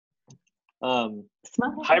Hi,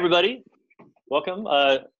 everybody. Welcome.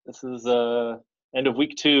 This is end of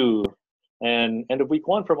week 2 and end of week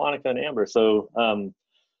 1 for Monica and Amber. So,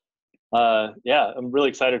 yeah, I'm really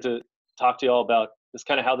excited to talk to you all about just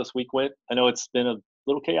kind of how this week went. I know it's been a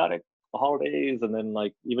little chaotic, the holidays, and then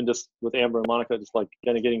like even just with Amber and Monica, just like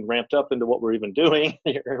kind of getting ramped up into what we're even doing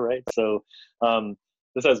here, right? So,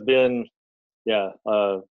 this has been,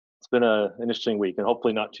 it's been an interesting week, and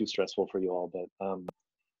hopefully not too stressful for you all. But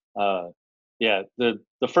yeah, the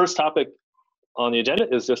first topic on the agenda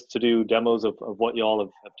is just to do demos of what you all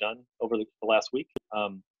have done over the last week.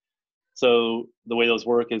 So the way those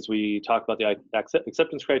work is we talk about the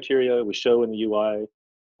acceptance criteria, we show in the UI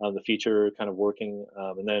the feature kind of working,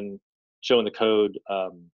 and then show in the code,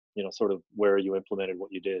 sort of where you implemented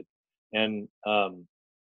what you did. And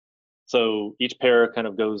so each pair kind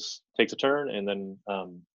of takes a turn, and then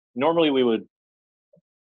normally we would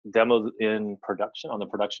demo in production on the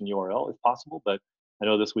production URL if possible, but I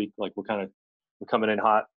know this week like we're coming in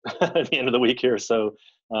hot at the end of the week here, so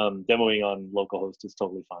demoing on localhost is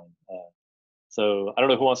totally fine. So I don't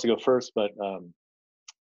know who wants to go first, but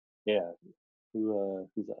yeah,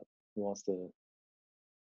 who's up? Who wants to?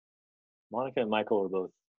 Monica and Michael are both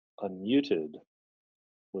unmuted,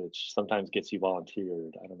 which sometimes gets you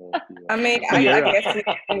volunteered. I don't know if you. I mean, I guess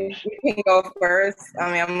we can go first. I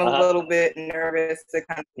mean, I'm a little bit nervous to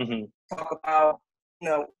kind of talk about,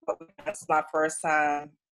 it's my first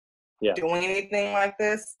time doing anything like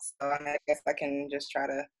this. So I guess I can just try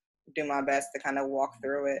to do my best to kind of walk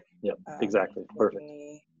through it. Yep, exactly. Perfect.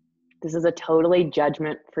 This is a totally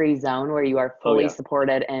judgment-free zone where you are fully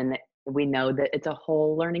supported, and we know that it's a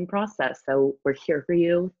whole learning process. So we're here for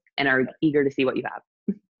you and are eager to see what you have.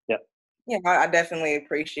 Yeah, I definitely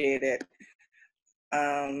appreciate it.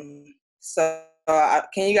 So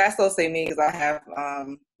can you guys still see me? Because I have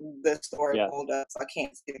the story pulled up, so I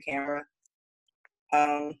can't see the camera.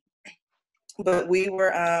 But we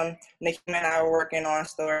were, Nikki and I were working on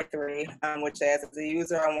story 3, which says, as a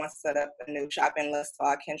user, I want to set up a new shopping list so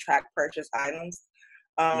I can track purchase items.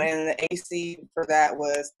 And the AC for that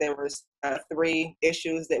was, there was 3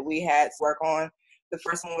 issues that we had to work on. The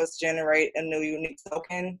first one was generate a new unique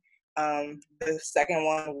token. The second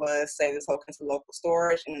one was save the token to local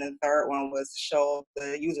storage. And the third one was show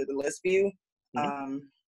the user the list view. And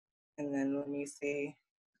then let me see.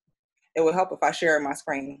 It would help if I share my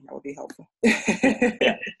screen. That would be helpful.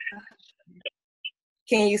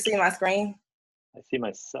 Can you see my screen? I see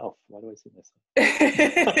myself. Why do I see myself?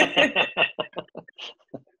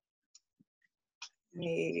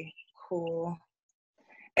 Cool.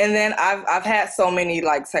 And then I've had so many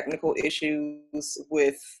like technical issues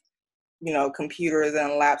with computers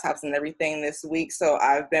and laptops and everything this week. So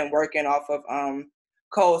I've been working off of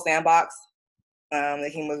Code Sandbox. The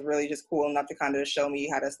team was really just cool enough to kind of show me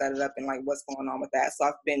how to set it up and like what's going on with that. So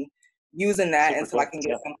I've been using that until I can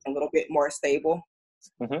get something a little bit more stable.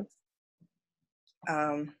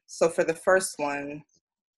 So for the first one,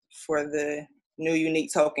 for the new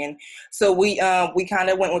unique token, so we kind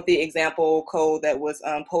of went with the example code that was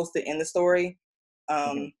posted in the story,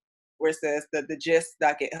 where it says the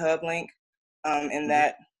gist.github link, and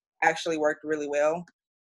that actually worked really well.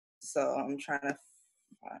 So I'm trying to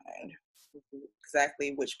find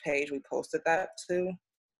exactly which page we posted that to.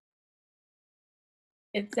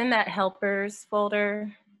 It's in that helpers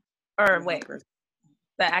folder, or wait,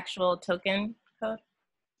 the actual token code.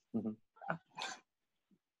 Because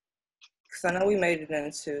I know we made it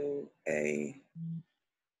into a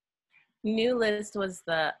new list was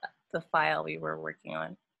the file we were working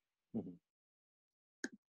on.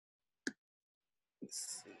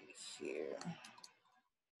 Let's see here.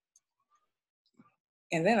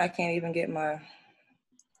 And then I can't even get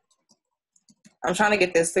I'm trying to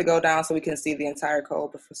get this to go down so we can see the entire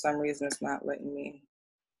code, but for some reason it's not letting me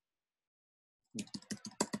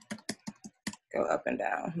go up and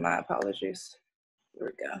down. My apologies.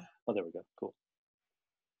 There we go. Oh, there we go. Cool.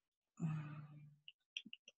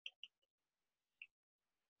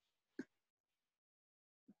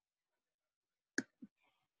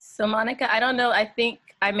 So Monica, I don't know, I think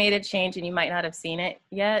I made a change and you might not have seen it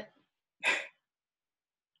yet.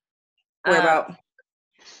 Where about?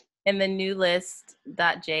 In the new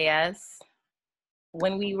list.js,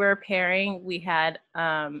 when we were pairing, we had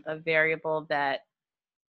a variable that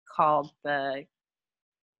called the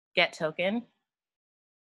get token.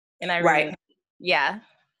 And I removed,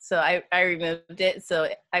 so I removed it. So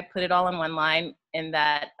I put it all in one line in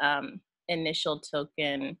that initial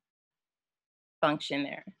token function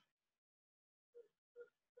there.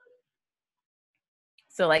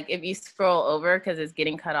 So like if you scroll over, because it's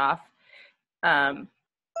getting cut off,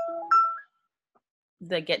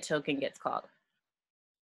 the get token gets called.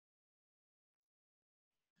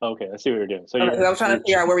 Okay, I see what you're doing. So I was trying to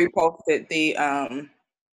figure out where we posted the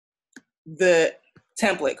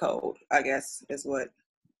template code, I guess, is what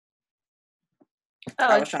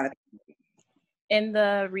I was trying to. In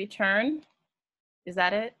the return, is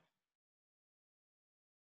that it?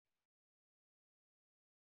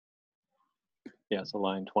 Yeah, so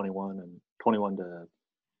line 21 and 21 to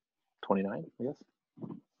 29, I guess.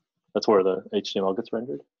 That's where the HTML gets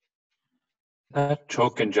rendered. That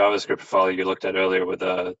token JavaScript file you looked at earlier with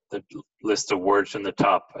the list of words in the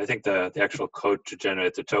top, I think the actual code to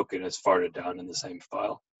generate the token is farther down in the same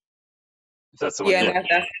file. If that's the one. Yeah,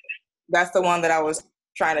 that's the one that I was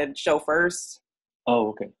trying to show first. Oh,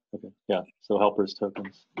 okay. Okay. Yeah. So helpers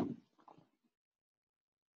tokens.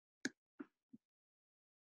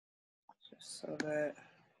 So that,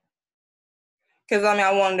 because I mean,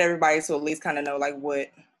 I wanted everybody to at least kind of know like what.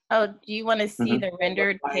 Oh, do you want to see the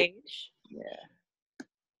rendered page? Yeah.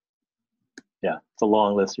 Yeah, it's a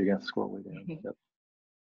long list. You're gonna scroll way down. Yep.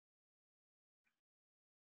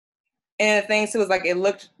 And the thing too is like it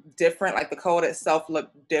looked different. Like the code itself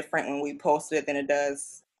looked different when we posted it than it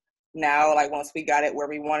does now. Like once we got it where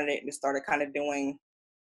we wanted it, we started kind of doing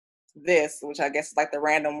this, which I guess is like the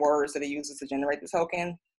random words that it uses to generate the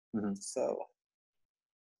token. Mm-hmm. So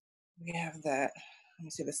we have that. Let me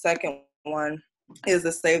see. The second one is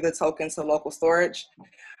to save the token to local storage.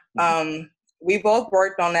 We both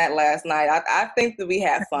worked on that last night. I think that we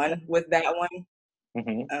had fun with that one.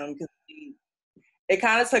 Because it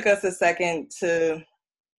kind of took us a second to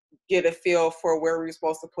get a feel for where we were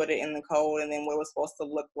supposed to put it in the code and then what it was supposed to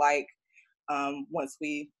look like once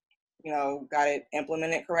we, got it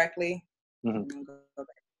implemented correctly.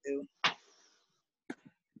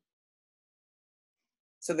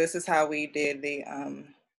 So this is how we did the,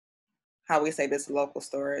 how we say this local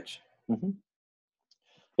storage.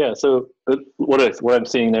 Yeah, so what I'm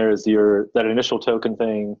seeing there is that initial token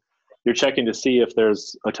thing, you're checking to see if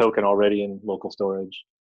there's a token already in local storage.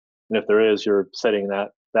 And if there is, you're setting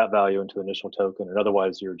that value into initial token, and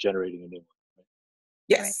otherwise you're generating a new one. Right?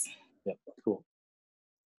 Yes. Yeah, cool.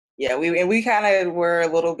 Yeah, we kind of were a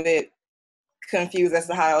little bit confused as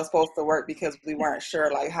to how it was supposed to work because we weren't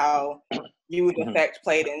sure like how use effect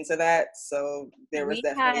played into that. So there was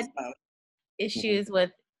definitely some issues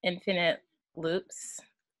with infinite loops.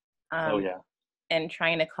 Oh yeah. And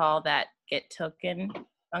trying to call that get token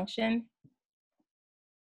function.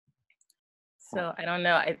 So I don't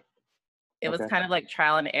know. It was kind of like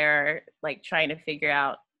trial and error, like trying to figure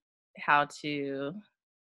out how to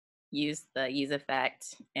use the use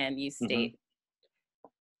effect and use state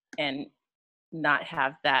and not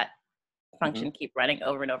have that function keep running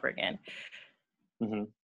over and over again.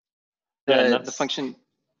 Yeah, the function.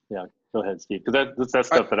 Yeah, go ahead, Steve, because that's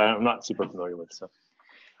stuff that I'm not super familiar with. So,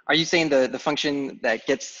 are you saying the function that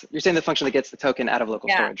gets? You're saying the function that gets the token out of local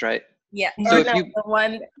storage, right? Yeah. So or the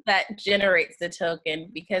one that generates the token,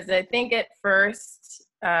 because I think at first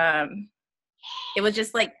it was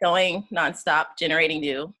just like going nonstop,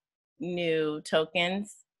 generating new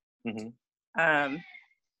tokens.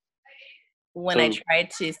 When I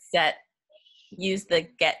tried to use the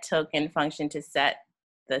get token function to set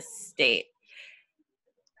the state.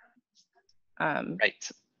 Right.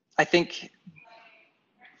 I think.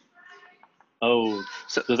 Oh,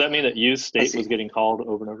 so does that mean that use state was getting called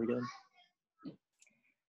over and over again?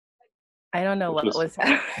 I don't know what was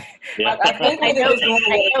happening. Yeah. I know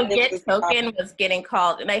get token was getting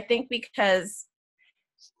called, and I think because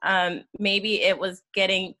maybe it was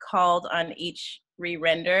getting called on each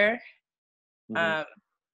re-render.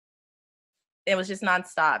 It was just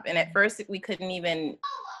nonstop, and at first we couldn't even.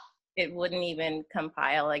 It wouldn't even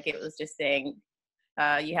compile. Like it was just saying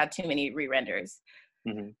you had too many re-renders.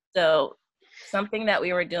 So something that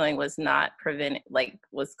we were doing was not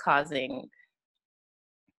was causing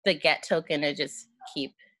the get token to just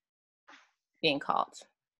keep being called.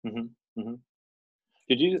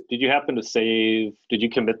 Did you happen to save? Did you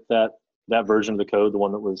commit that version of the code, the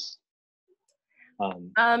one that was?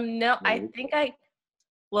 No, I think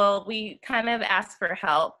we kind of asked for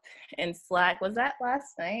help in Slack. Was that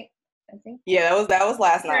last night? I think. Yeah, that was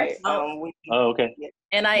last night. Okay.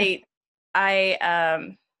 And I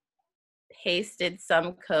pasted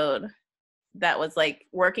some code that was like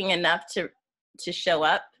working enough to show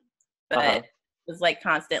up, but was like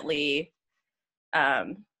constantly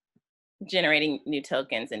generating new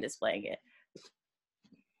tokens and displaying it.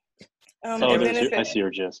 I see your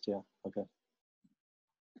gist. Yeah. Okay.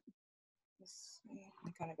 Let's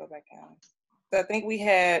kind of go back down. So I think we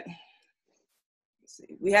had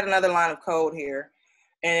another line of code here,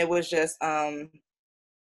 and it was just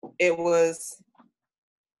it was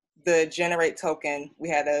the generate token. We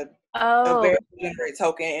had a Oh, variable generate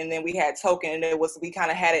token, and then we had token, and we kind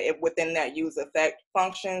of had it within that use effect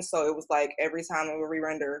function. So it was like every time we would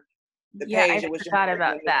re-render the yeah, page, I it was forgot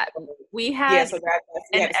about that. We Yeah, had so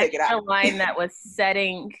we an had to take it extra out. line that was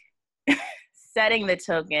setting setting the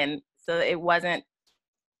token, so it wasn't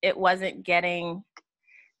getting.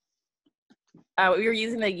 We were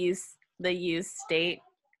using the use state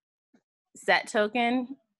set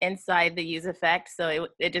token inside the use effect, so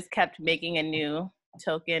it just kept making a new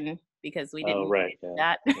token because we didn't right, do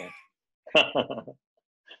yeah, that. yeah.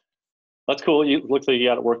 That's cool. Looks like you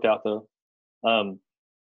got it worked out though.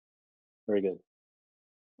 Very good.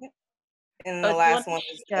 And the last one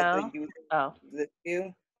is the user, oh the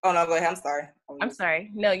view. Oh no, go ahead. I'm sorry. I'm sorry.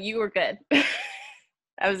 No, you were good.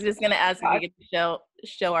 I was just gonna ask if you could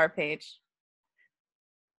show our page.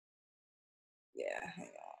 Yeah, hang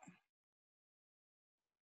on.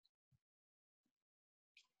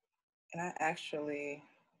 And I actually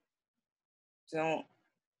don't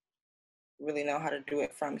really know how to do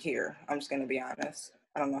it from here. I'm just gonna be honest.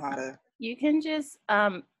 I don't know how to. You can just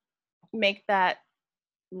make that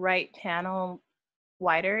right panel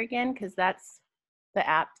wider again, because that's the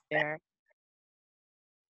app there.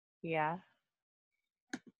 Yeah.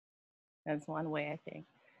 That's one way, I think.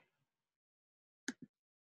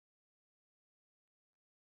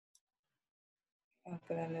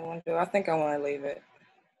 I think I want to leave it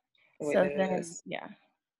the way So that then, it is. yeah.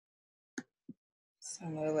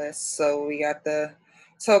 So we got the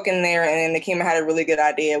token there, and Nakima had a really good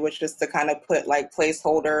idea, which was to kind of put like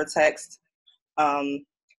placeholder text on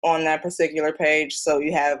that particular page, so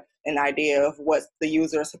you have an idea of what the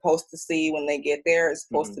user is supposed to see when they get there. It's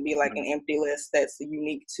supposed to be like an empty list that's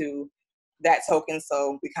unique to that token,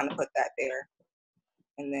 so we kind of put that there,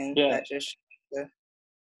 and then that just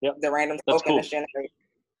the random token is generated.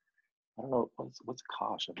 I don't know what's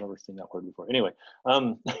kosh. I've never seen that word before. Anyway,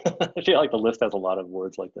 I feel like the list has a lot of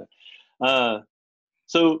words like that.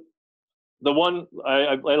 So the one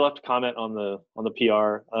I left a comment on the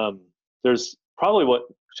PR. There's probably what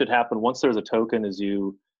should happen once there's a token is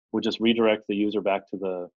you would just redirect the user back to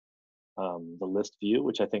the list view,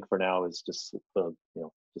 which I think for now is just the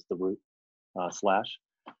root slash.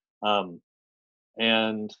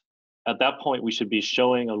 And at that point, we should be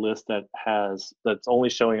showing a list that's only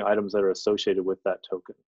showing items that are associated with that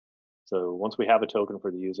token. So once we have a token for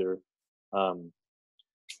the user,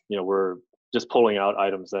 we're just pulling out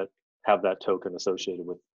items that have that token associated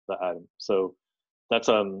with the item. So that's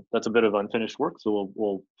a bit of unfinished work. So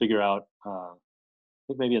we'll figure out. I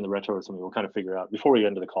think maybe in the retro or something, we'll kind of figure out before we get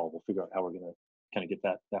into the call. We'll figure out how we're going to kind of get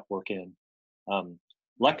that work in.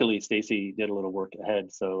 Luckily, Stacy did a little work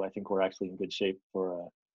ahead, so I think we're actually in good shape for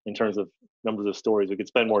in terms of numbers of stories. We could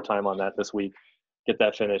spend more time on that this week, get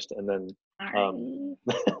that finished, and then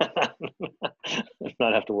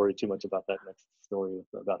not have to worry too much about that next story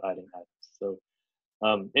about hiding items. So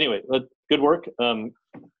anyway, good work.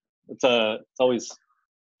 It's always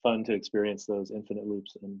fun to experience those infinite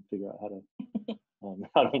loops and figure out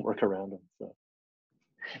how to work around them. So.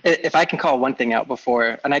 If I can call one thing out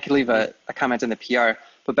before, and I could leave a comment in the PR,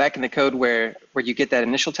 but back in the code where you get that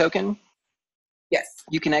initial token, yes,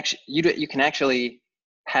 you can actually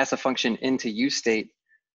pass a function into use state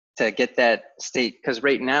to get that state. Because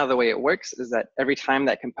right now the way it works is that every time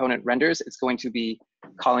that component renders, it's going to be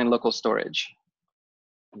calling local storage.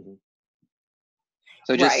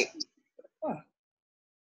 So just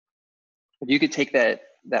if you could take that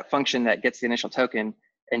function that gets the initial token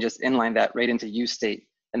and just inline that right into use state,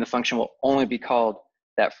 and the function will only be called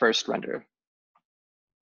that first render.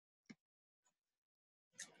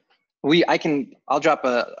 I'll drop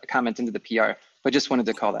a comment into the PR, but just wanted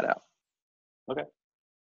to call that out.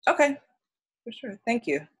 Okay, for sure. Thank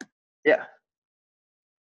you. Yeah.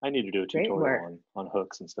 I need to do a tutorial on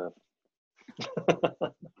hooks and stuff.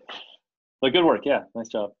 But good work. Yeah, nice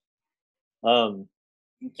job.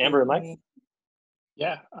 Amber and Mike?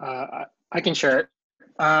 Yeah, I can share it.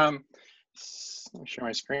 Let me share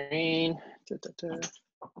my screen.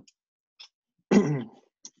 Can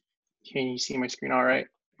you see my screen all right?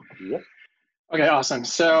 Yep. Okay, awesome.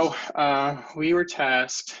 So we were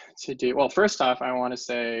tasked to do, well, first off, I want to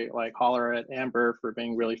say, holler at Amber for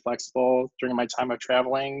being really flexible during my time of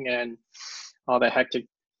traveling and all the hectic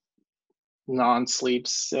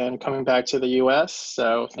non-sleeps and coming back to the US.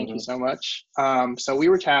 So thank you so much. So we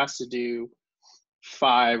were tasked to do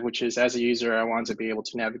 5, which is, as a user, I wanted to be able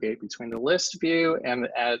to navigate between the list view and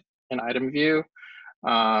the add an item view.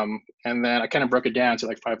 And then I kind of broke it down to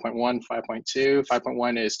 5.1, 5.2.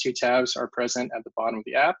 5.1 is 2 tabs are present at the bottom of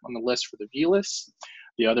the app on the list for the view list,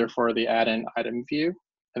 the other for the add an item view.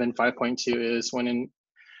 And then 5.2 is when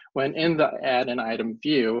When in the add an item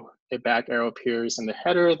view, a back arrow appears in the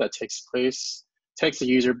header that takes the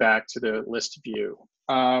user back to the list view.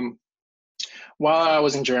 While I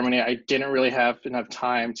was in Germany, I didn't really have enough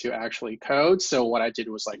time to actually code. So what I did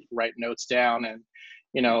was like write notes down, and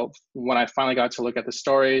when I finally got to look at the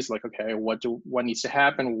stories, like, okay, what needs to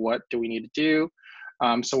happen? What do we need to do?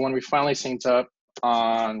 So when we finally synced up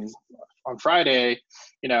on Friday,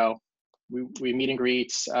 we meet and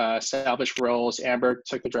greets, established roles. Amber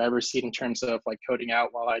took the driver's seat in terms of like coding out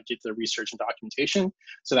while I did the research and documentation.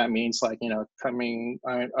 So that means like,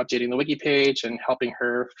 updating the wiki page and helping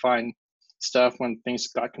her find stuff when things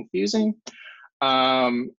got confusing.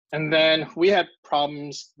 And then we had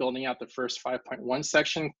problems building out the first 5.1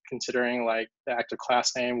 section, considering like the active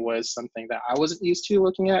class name was something that I wasn't used to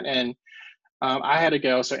looking at. And I had to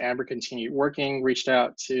go, so Amber continued working, reached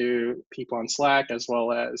out to people on Slack as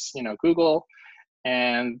well as Google,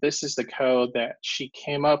 and this is the code that she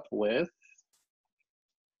came up with.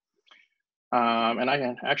 And I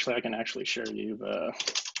can actually share you the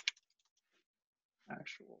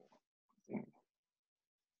actual thing.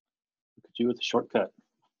 Look at you with a shortcut.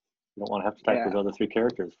 You don't want to have to type those other 3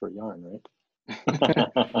 characters for yarn, right?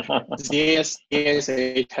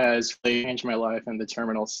 ZSH has really changed my life in the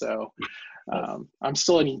terminal, so I'm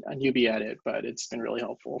still a newbie at it, but it's been really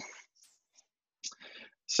helpful.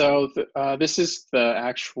 So this is the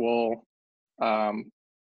actual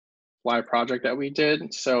live project that we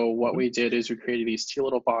did. So what we did is we created these 2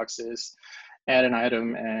 little boxes, add an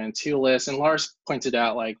item and 2 lists. And Lars pointed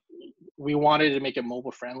out, like, we wanted to make it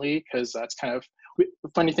mobile friendly because that's kind of, the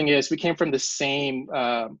funny thing is we came from the same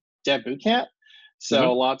dev bootcamp.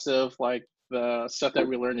 So lots of like the stuff that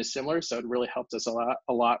we learned is similar. So it really helped us a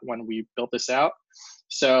lot when we built this out.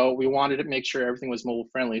 So we wanted to make sure everything was mobile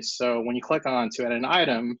friendly. So when you click on to add an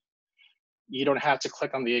item, you don't have to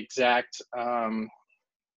click on the exact, oh,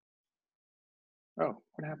 what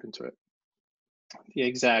happened to it? The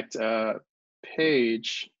exact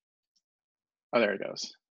page. Oh, there it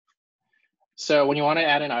goes. So when you want to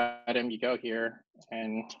add an item, you go here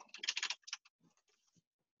and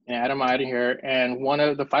add an item here. And one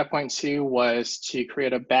of the 5.2 was to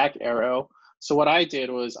create a back arrow. So what I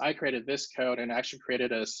did was I created this code and actually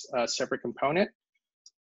created a separate component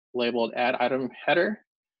labeled add item header.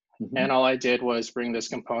 And all I did was bring this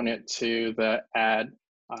component to the add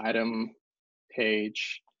item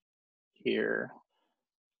page here.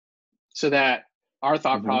 So that our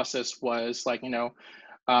thought process was like,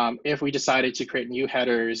 if we decided to create new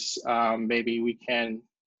headers, maybe we can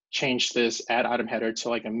change this add item header to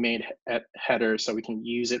like a main header so we can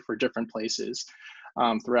use it for different places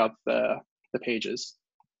throughout the pages.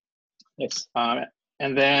 Nice.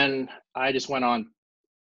 And then I just went on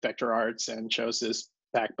Vector Arts and chose this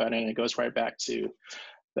back button, and it goes right back to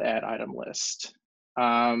the add item list.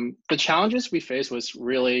 The challenges we faced was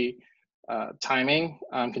really timing.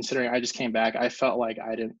 Considering I just came back, I felt like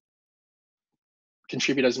I didn't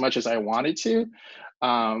contribute as much as I wanted to,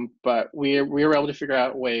 but we were able to figure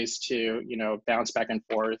out ways to bounce back and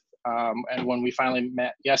forth. And when we finally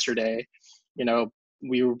met yesterday,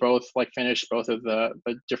 we were both like finished both of the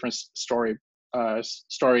different stories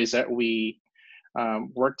that we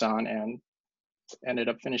worked on, and ended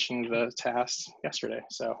up finishing the task yesterday.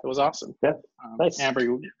 So it was awesome. Yeah, nice.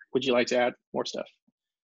 Amber, would you like to add more stuff?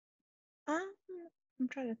 I'm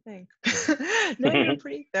trying to think. No, you're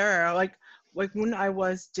pretty thorough. Like when I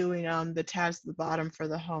was doing the tabs at the bottom for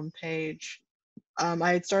the home page,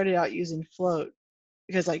 I had started out using float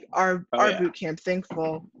because like our bootcamp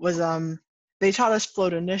Thankful was they taught us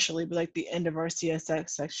float initially, but like the end of our CSX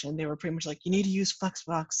section, they were pretty much like, you need to use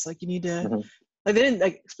Flexbox, like you need to like they didn't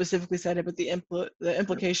like specifically said it, but the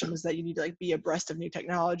implication was that you need to like be abreast of new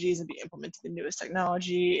technologies and be implementing the newest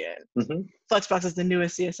technology. And Flexbox is the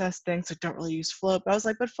newest CSS thing, so don't really use float. But I was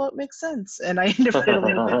like, but float makes sense, and I ended up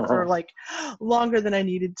fiddling with it for like longer than I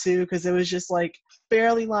needed to because it was just like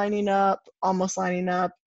barely lining up, almost lining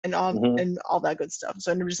up, and all that good stuff. So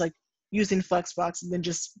I ended up just like using Flexbox and then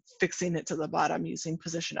just fixing it to the bottom using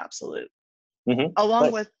Position Absolute.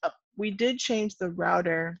 Along with we did change the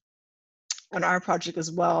router on our project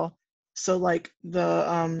as well. So like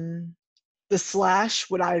the slash,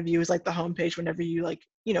 what I view is like the home page whenever you like,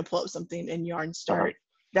 pull up something in Yarn Start,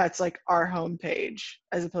 that's like our home page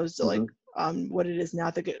as opposed to like what it is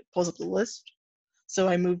now that it pulls up the list. So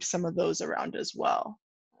I moved some of those around as well.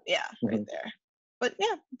 Yeah, right there. But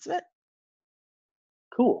yeah, that's it.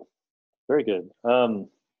 Cool. Very good.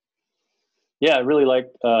 Yeah, I really like,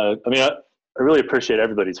 I really appreciate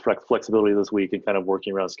everybody's flexibility this week and kind of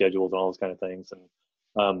working around schedules and all those kind of things.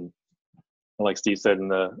 And like Steve said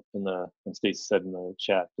and Stacey said in the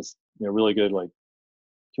chat, just really good like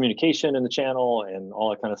communication in the channel and all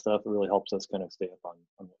that kind of stuff. It really helps us kind of stay up on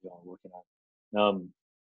what y'all are working on.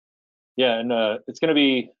 Yeah, and it's going to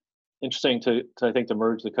be interesting to I think to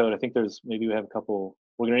merge the code. I think maybe we have a couple.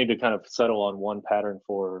 We're going to need to kind of settle on one pattern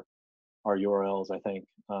for our URLs. I think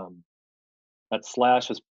that slash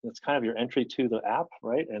it's kind of your entry to the app,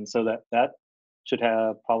 right? And so that should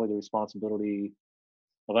have probably the responsibility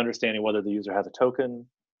of understanding whether the user has a token.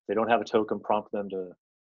 If they don't have a token, prompt them to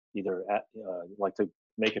either like to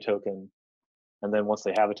make a token, and then once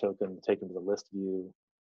they have a token, take them to the list view,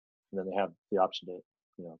 and then they have the option to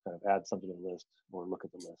kind of add something to the list or look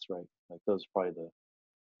at the list, right? Like those are probably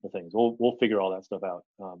the things. We'll figure all that stuff out.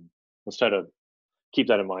 Let's try to keep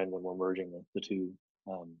that in mind when we're merging the two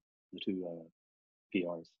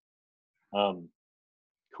PRs.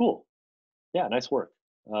 Cool. Yeah, nice work.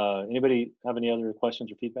 Anybody have any other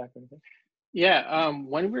questions or feedback or anything? Yeah,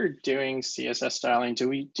 when we're doing CSS styling,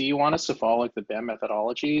 do you want us to follow like the BEM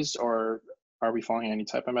methodologies, or are we following any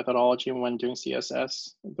type of methodology when doing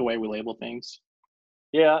CSS, the way we label things?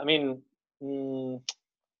 Yeah, I mean,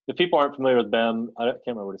 if people aren't familiar with BEM, I can't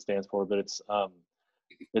remember what it stands for, but it's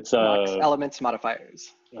Blocks, elements,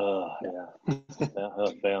 modifiers. Yeah,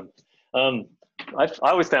 BEM. I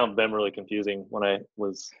always found BEM really confusing when I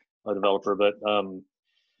was a developer, but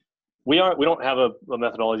we don't have a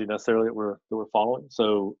methodology necessarily that we're following.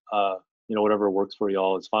 So whatever works for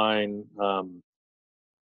y'all is fine.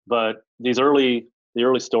 But the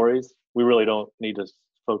early stories, we really don't need to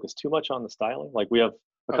focus too much on the styling. Like we have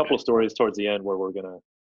a couple of stories towards the end where we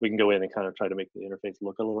can go in and kind of try to make the interface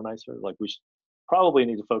look a little nicer. Like we should probably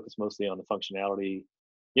need to focus mostly on the functionality.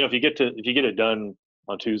 If you get it done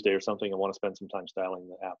on Tuesday or something and want to spend some time styling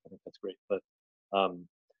the app, I think that's great. But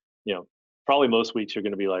probably most weeks you're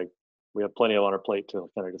going to be like, we have plenty on our plate to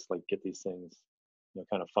kind of just like get these things,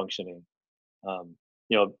 kind of functioning. A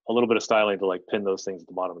little bit of styling to like pin those things at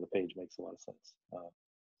the bottom of the page makes a lot of sense.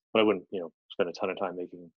 But I wouldn't, spend a ton of time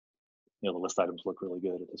making, the list items look really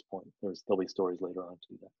good at this point. There'll be stories later on to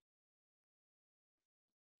do that.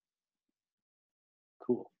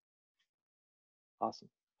 Cool. Awesome.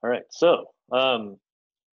 All right. So,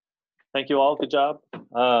 thank you all. Good job.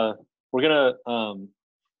 I'm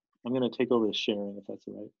gonna take over the sharing if that's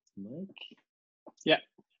all right. Mike? Yeah,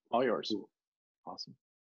 all yours. Cool. Awesome.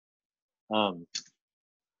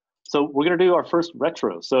 So we're gonna do our first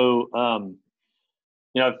retro. So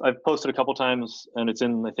I've posted a couple times, and it's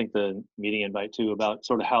in I think the meeting invite too, about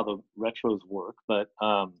sort of how the retros work. But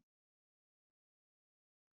y'all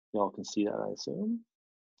can see that, I assume,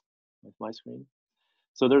 with my screen.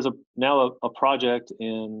 So there's now a project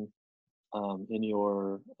in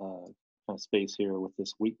your kind of space here with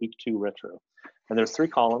this week 2 retro, and there's 3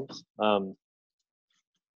 columns. Let me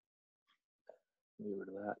get rid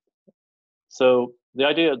of that. So the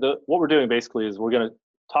idea, what we're doing basically is we're going to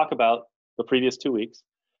talk about the previous 2 weeks.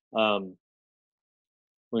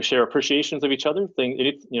 We share appreciations of each other.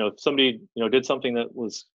 If somebody did something that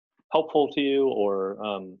was helpful to you, or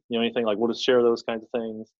anything, like we'll just share those kinds of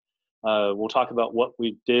things. We'll talk about what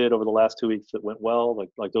we did over the last 2 weeks that went well.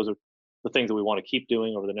 Like those are the things that we want to keep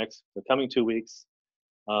doing over the coming 2 weeks.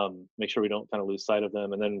 Make sure we don't kind of lose sight of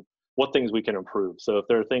them, and then what things we can improve. So if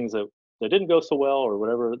there are things that didn't go so well or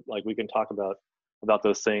whatever, like we can talk about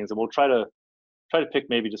those things, and we'll try to pick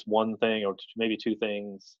maybe just one thing or maybe 2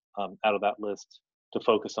 things out of that list to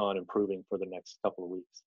focus on improving for the next couple of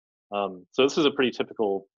weeks. So this is a pretty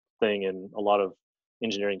typical thing in a lot of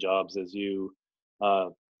engineering jobs, is you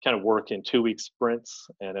kind of work in 2-week sprints,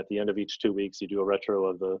 and at the end of each 2 weeks you do a retro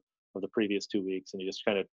of the previous 2 weeks, and you just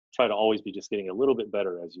kind of try to always be just getting a little bit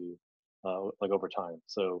better as you like over time.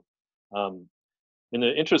 So in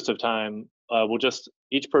the interest of time,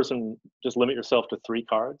 each person just limit yourself to 3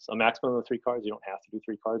 cards, a maximum of 3 cards. You don't have to do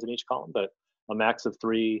 3 cards in each column, but a max of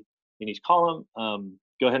 3 in each column.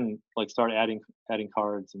 Go ahead and like start adding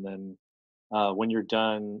cards, and then when you're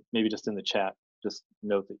done, maybe just in the chat, just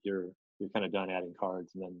note that you're kind of done adding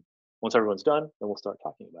cards, and then once everyone's done, then we'll start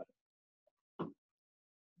talking about it.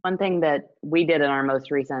 One thing that we did in our most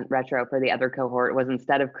recent retro for the other cohort was,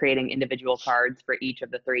 instead of creating individual cards for each of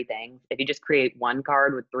the 3 things, if you just create one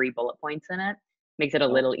card with 3 bullet points in it, makes it a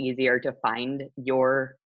little easier to find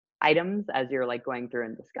your items as you're like going through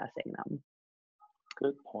and discussing them.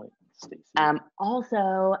 Good point, Stacey.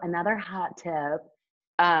 Also, another hot tip,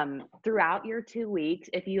 throughout your 2 weeks,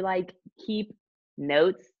 if you like keep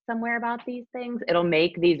notes somewhere about these things, it'll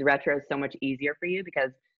make these retros so much easier for you,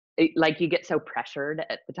 because you get so pressured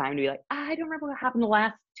at the time to be like, I don't remember what happened the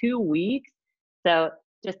last 2 weeks. So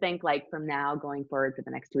just think, like, from now going forward for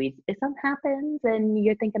the next 2 weeks, if something happens and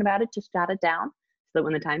you're thinking about it, just jot it down so that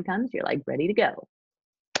when the time comes, you're like ready to go.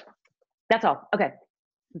 That's all. Okay.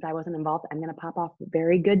 since I wasn't involved, I'm going to pop off.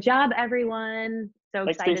 Very good job, everyone. So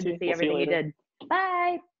Thanks, excited Stacey. to see We'll see you everything you later. did.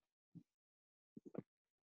 Bye.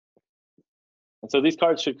 And so these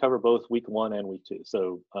cards should cover both week 1 and week 2.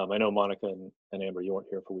 So I know Monica and Amber, you weren't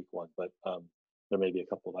here for week 1, but there may be a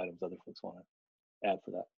couple of items other folks want to add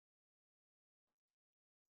for that.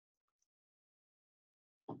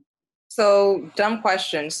 So dumb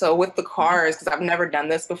question. So with the cards, because I've never done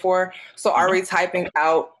this before, so are we typing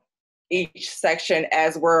out each section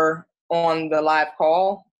as we're on the live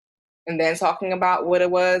call and then talking about what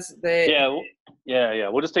it was that? Yeah.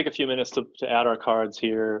 We'll just take a few minutes to add our cards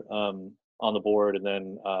here on the board, and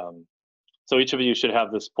then so each of you should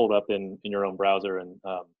have this pulled up in your own browser, and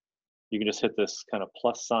you can just hit this kind of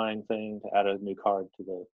plus sign thing to add a new card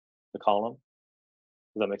to the column.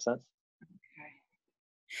 Does that make sense?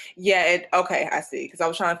 Yeah, okay, I see. Because I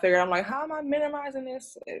was trying to figure out, I'm like, how am I minimizing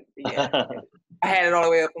this? Yeah, I had it all the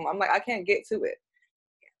way up. I'm like, I can't get to it.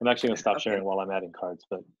 I'm actually going to stop sharing while I'm adding cards,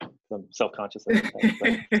 but I'm self-conscious of it.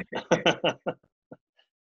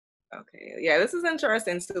 Okay, yeah, this is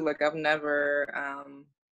interesting too. Like, I've never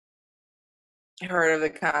heard of the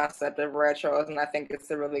concept of retros, and I think it's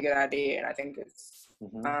a really good idea, and I think it's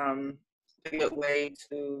a good way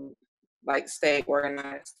to like stay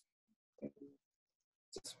organized.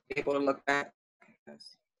 Just be able to look back.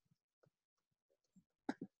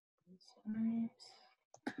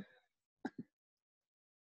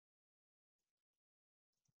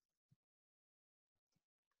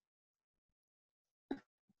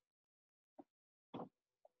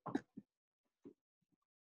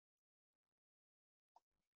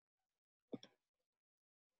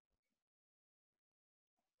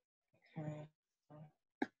 Okay.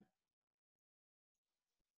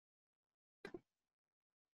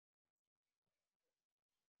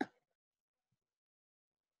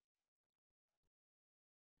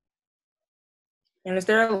 And is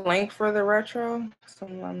there a link for the retro? So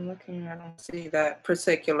I'm looking, I don't see that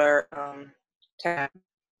particular tab.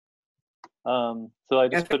 So I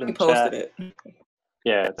just put in the posted chat. it.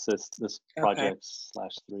 Yeah, it's this Okay. project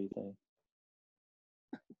 /3 thing.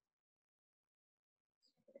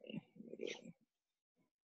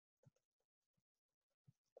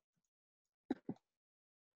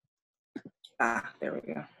 Ah, there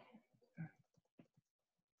we go.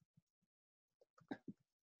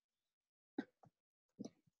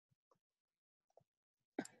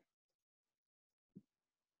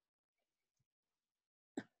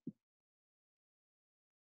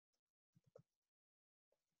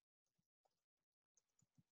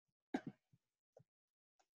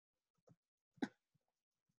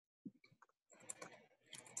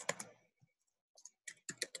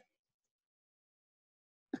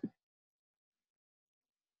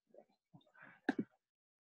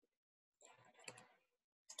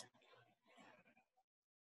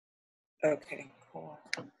 Okay, cool.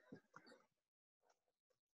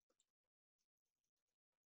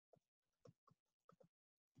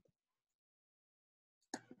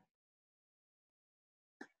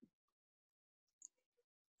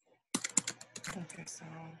 Okay, so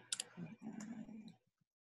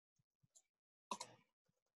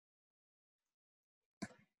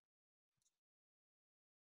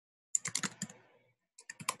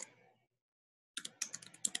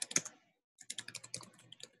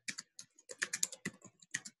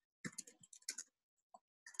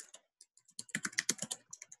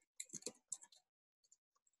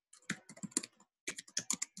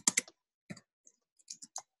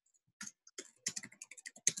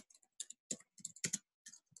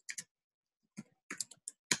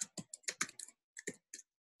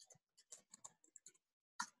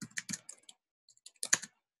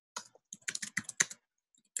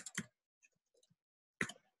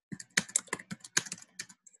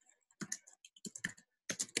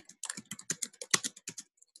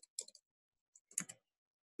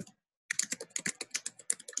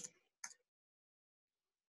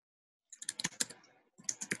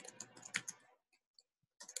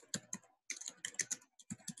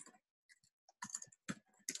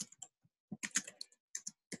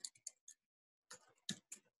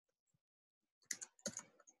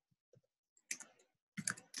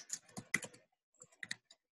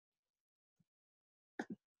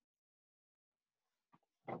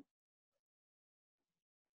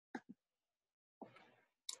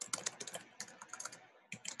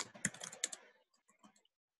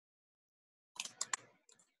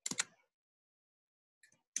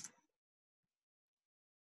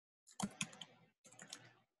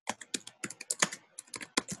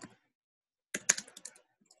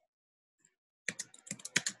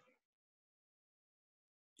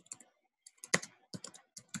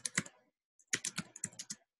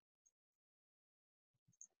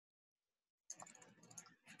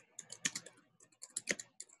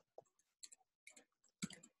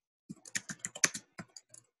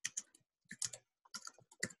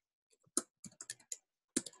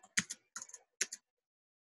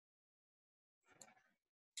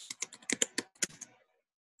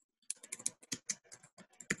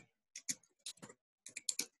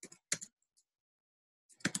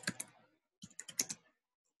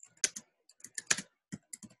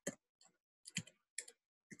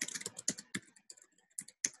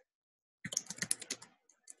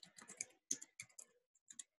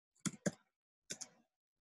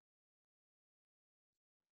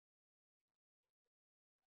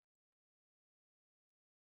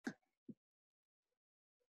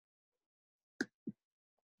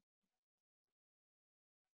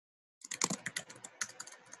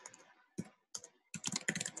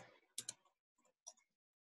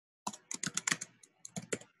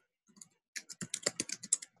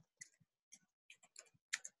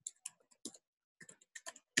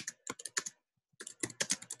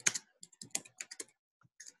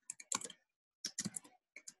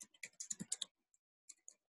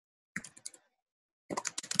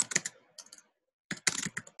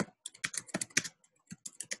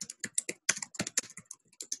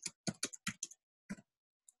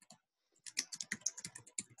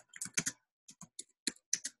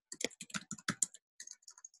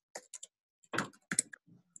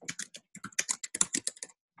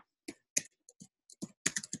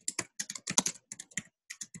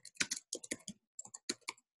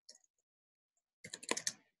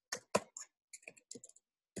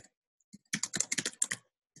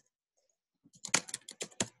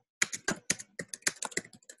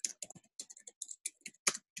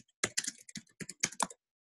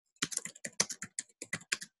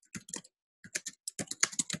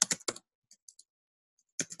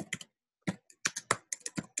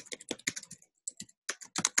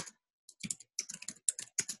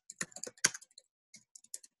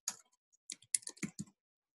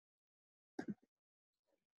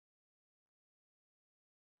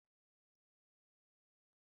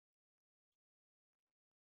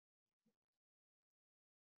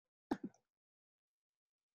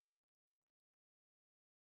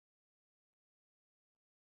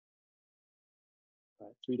All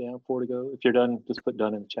right, 3 down, 4 to go. If you're done, just put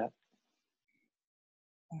done in the chat.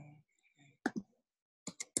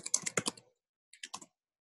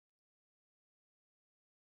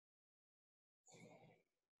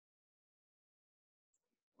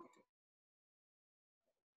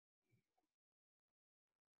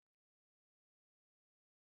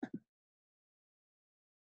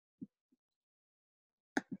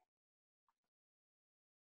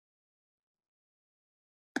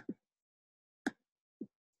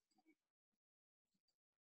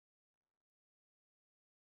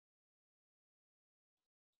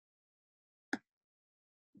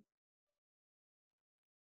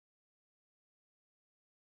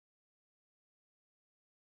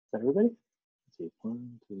 Is that everybody? Let's see.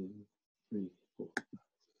 1, 2, 3, 4, 5, 6,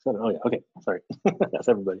 7. Oh yeah. Okay. Sorry. That's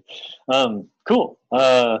everybody. Cool.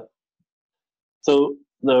 So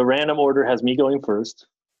the random order has me going first,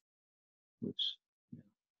 which yeah,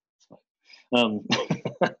 it's fine.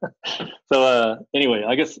 So anyway,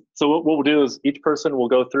 I guess so. What we'll do is each person will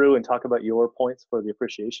go through and talk about your points for the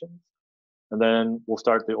appreciation, and then we'll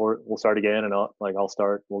start again, and I'll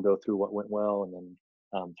start. We'll go through what went well, and then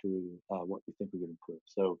through what we think we could improve.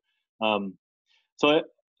 So I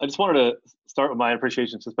just wanted to start with my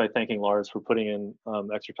appreciation just by thanking Lars for putting in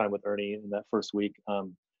extra time with Ernie in that first week.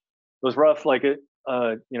 It was rough. Like she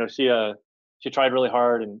tried really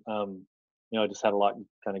hard, and just had a lot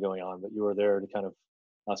kind of going on. But you were there to kind of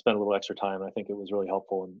spend a little extra time. And I think it was really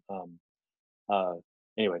helpful. And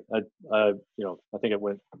anyway, I think it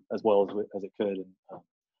went as well as it could, and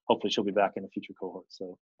hopefully she'll be back in a future cohort.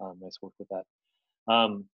 So nice work with that.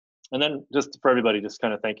 And then just for everybody, just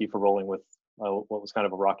kind of thank you for rolling with what was kind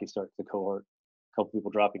of a rocky start to the cohort. A couple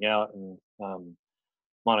people dropping out, and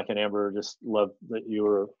Monica and Amber, just love that you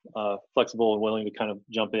were flexible and willing to kind of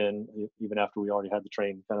jump in even after we already had the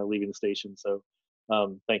train kind of leaving the station. So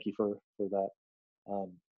thank you for that.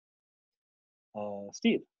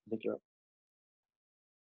 Steve, I think you're up.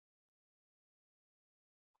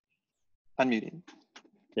 Unmuting.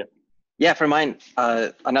 Yeah. Yeah, for mine,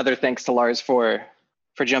 another thanks to Lars for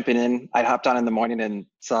jumping in. I hopped on in the morning and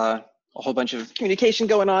saw a whole bunch of communication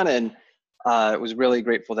going on, and was really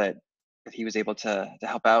grateful that he was able to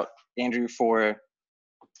help out. Andrew for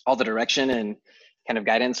all the direction and kind of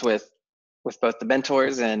guidance with both the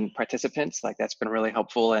mentors and participants. Like that's been really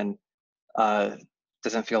helpful, and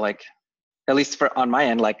doesn't feel like, at least on my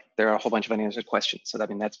end, like there are a whole bunch of unanswered questions. So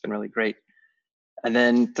that's been really great. And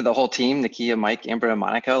then to the whole team, Nakia, Mike, Amber, and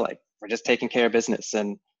Monica, like we're just taking care of business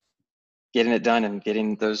and getting it done and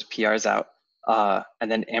getting those PRs out. And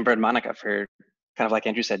then Amber and Monica for kind of like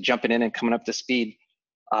Andrew said, jumping in and coming up to speed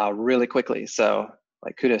really quickly. So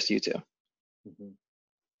like kudos to you two. Mm-hmm.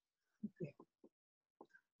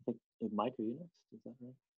 I think Mike, are you next? Is that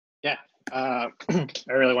right? Yeah, I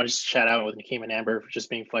really want to just shout out with Nakeem and Amber for just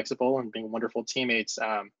being flexible and being wonderful teammates.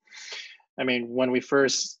 When we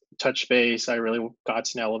first touched base, I really got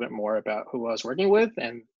to know a little bit more about who I was working with,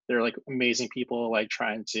 and they're like amazing people, like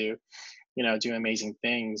trying to, do amazing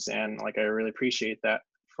things, and like I really appreciate that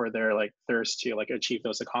for their like thirst to like achieve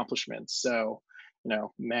those accomplishments. So,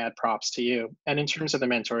 mad props to you. And in terms of the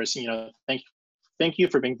mentors, thank you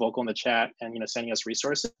for being vocal in the chat and sending us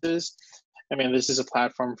resources. This is a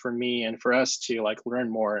platform for me and for us to like learn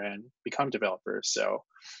more and become developers. So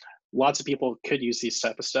lots of people could use these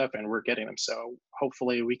type of stuff, and we're getting them. So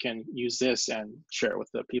hopefully we can use this and share it with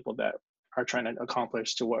the people that are trying to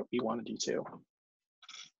accomplish to what we want to do too.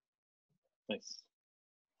 Nice.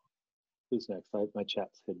 Who's next? My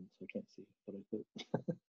chat's hidden, so I can't see what I put.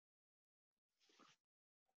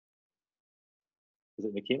 Is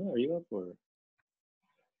it Nakima? Are you up or?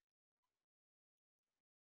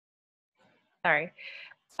 Sorry.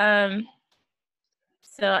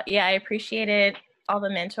 So yeah, I appreciated all the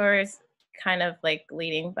mentors kind of like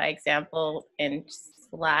leading by example in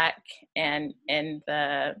Slack and in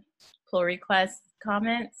the pull request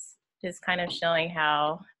comments, just kind of showing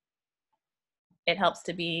how it helps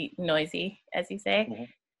to be noisy, as you say.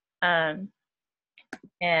 Mm-hmm.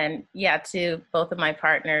 And yeah, to both of my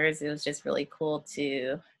partners, it was just really cool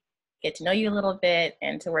to get to know you a little bit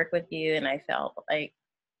and to work with you. And I felt like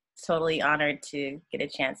totally honored to get a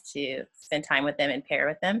chance to spend time with them and pair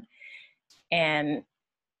with them. And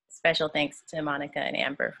special thanks to Monica and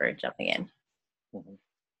Amber for jumping in. Mm-hmm.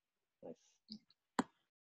 Nice.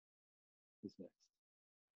 Who's next?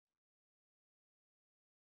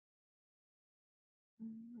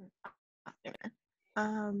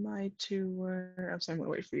 My two were, I'm sorry, I'm gonna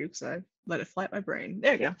wait for you because I let it fly at my brain.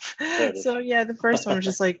 There you go. So yeah, the first one was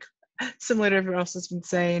just like similar to everyone else has been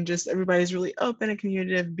saying, just everybody's really open and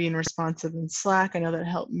communicative, being responsive in Slack. I know that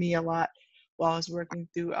helped me a lot while I was working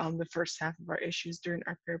through the first half of our issues during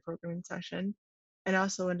our pair programming session. And I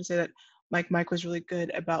also wanted to say that Mike was really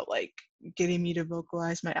good about like getting me to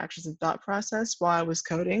vocalize my actions and thought process while I was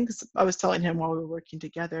coding. Because I was telling him while we were working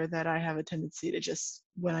together that I have a tendency to just,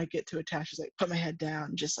 when I get to a task, just like put my head down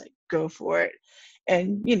and just like go for it.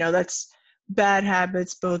 And that's bad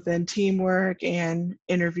habits both in teamwork and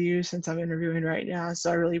interviews, since I'm interviewing right now.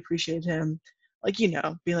 So I really appreciate him, like, being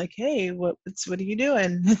like, hey, what are you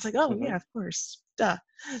doing? It's like, oh yeah, of course, duh.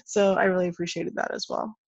 So I really appreciated that as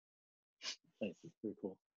well. Thanks. It's pretty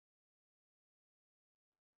cool.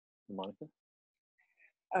 Monica?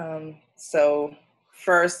 So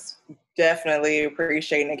first, definitely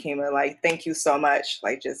appreciate Nakima. Like, thank you so much.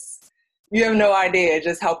 Like, just, you have no idea,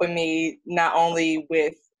 just helping me not only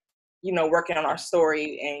with, working on our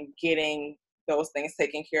story and getting those things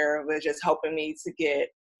taken care of, but just helping me to get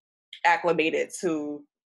acclimated to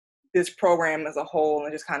this program as a whole,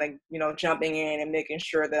 and just kind of, jumping in and making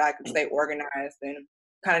sure that I could stay organized and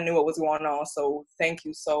kind of knew what was going on. So thank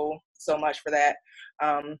you so much for that.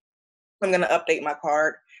 I'm going to update my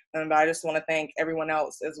card, but I just want to thank everyone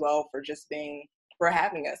else as well for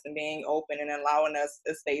having us and being open and allowing us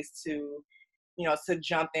a space to, to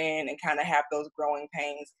jump in and kind of have those growing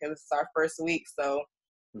pains, because it's our first week. So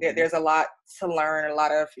there's a lot to learn, a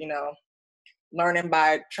lot of, learning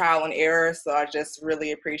by trial and error. So I just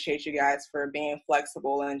really appreciate you guys for being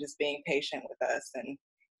flexible and just being patient with us and,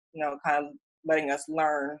 kind of letting us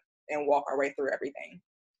learn and walk our way through everything.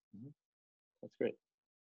 That's great.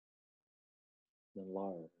 And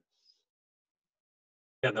Lars.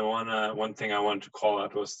 Yeah, the one thing I wanted to call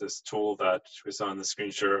out was this tool that we saw on the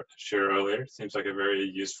screen share earlier. It seems like a very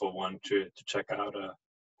useful one to check out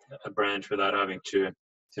a branch without having to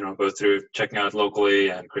go through checking out locally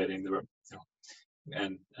and creating the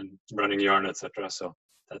and running yarn, etc. So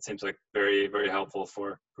that seems like very, very helpful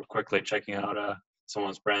for quickly checking out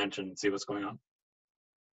someone's branch and see what's going on.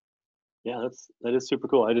 Yeah, that is super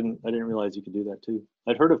cool. I didn't realize you could do that too.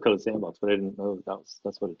 I'd heard of Code Sandbox, but I didn't know that's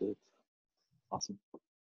what it did. Awesome.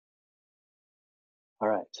 All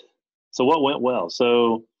right. So what went well?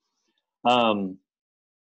 So, a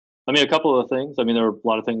couple of things. There were a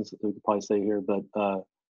lot of things that we could probably say here, but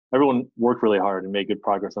everyone worked really hard and made good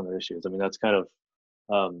progress on their issues. That's kind of,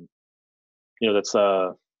 that's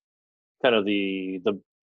kind of the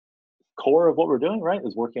core of what we're doing, right?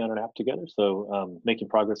 Is working on an app together. So making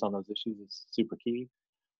progress on those issues is super key.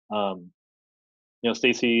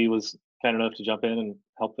 Stacy was kind enough to jump in and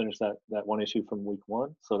help finish that one issue from week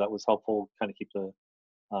 1. So that was helpful, kind of keep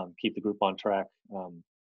the group on track.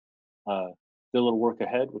 Did a little work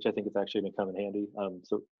ahead, which I think is actually going to come in handy.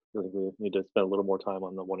 So I think we need to spend a little more time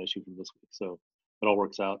on the one issue from this week. So it all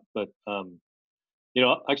works out. But I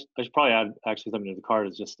should probably add actually something to the card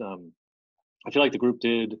is just I feel like the group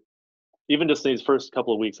did, even just these first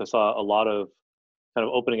couple of weeks, I saw a lot of kind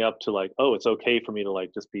of opening up to like, oh, it's okay for me to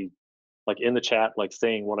like just be like in the chat, like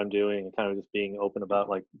saying what I'm doing and kind of just being open about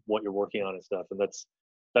like what you're working on and stuff. And that's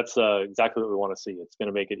exactly what we want to see. It's going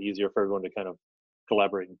to make it easier for everyone to kind of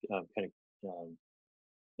collaborate and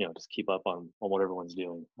just keep up on what everyone's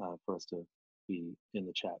doing for us to be in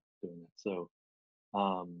the chat doing that. So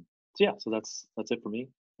yeah, so that's it for me.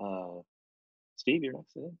 Steve, you're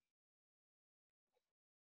next.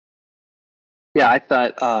 Yeah, I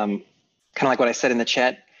thought kind of like what I said in the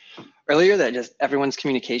chat earlier, that just everyone's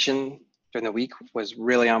communication during the week was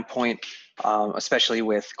really on point, especially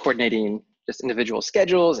with coordinating just individual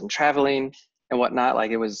schedules and traveling and whatnot.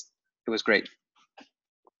 Like it was great.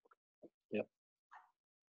 Yep.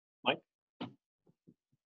 Mike?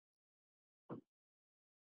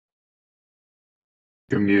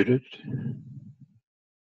 You're muted.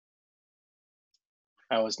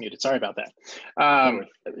 I was muted. Sorry about that.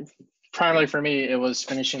 Primarily for me, it was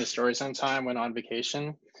finishing the stories on time when on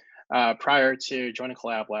vacation. Prior to joining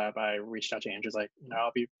Collab Lab, I reached out to Andrew, like,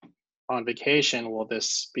 I'll be on vacation. Will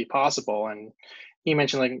this be possible? And he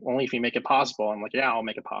mentioned like, only if you make it possible. I'm like, yeah, I'll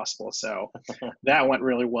make it possible. So that went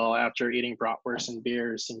really well after eating bratwurst and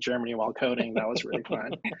beers in Germany while coding. That was really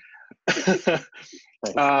fun.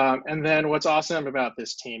 And then what's awesome about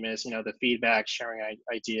this team is, the feedback, sharing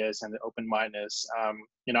ideas, and the open-mindedness.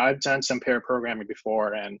 I've done some pair programming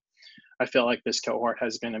before, and I feel like this cohort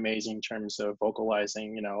has been amazing in terms of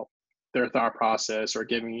vocalizing, their thought process or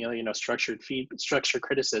giving structured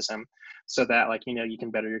criticism, so that like you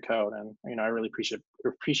can better your code. And I really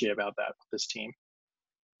appreciate about that with this team.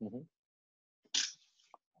 Mm-hmm.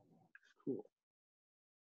 Cool.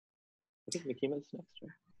 I think Nakima's next,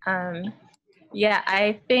 right? Yeah,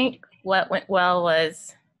 I think what went well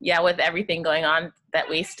was, with everything going on, that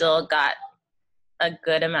we still got a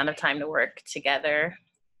good amount of time to work together.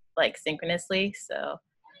 like synchronously. So,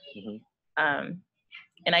 Mm-hmm.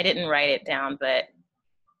 And I didn't write it down, but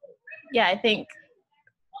yeah, I think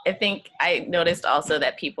I noticed also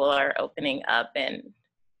that people are opening up, and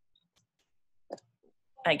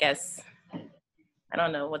I guess, I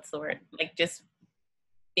don't know what's the word, like just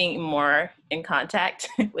being more in contact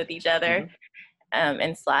with each other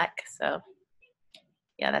in Slack. So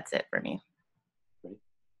yeah, that's it for me. Great.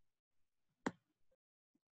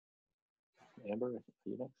 Amber, are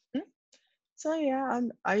you next? So yeah,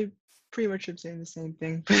 I pretty much am saying the same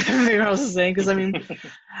thing everyone else is saying, because I mean,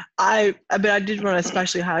 I did want to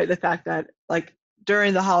especially highlight the fact that like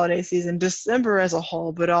during the holiday season, December as a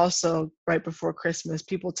whole, but also right before Christmas,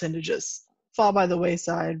 people tend to just fall by the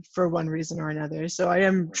wayside for one reason or another. So I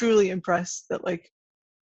am truly impressed that like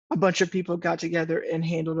a bunch of people got together and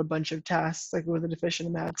handled a bunch of tasks like with an efficient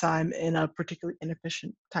amount of time in a particularly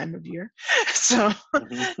inefficient time of year. So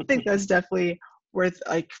I think that's definitely worth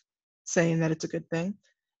like saying that it's a good thing.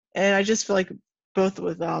 And I just feel like both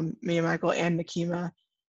with me and Michael and Nakima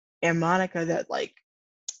and Monica that like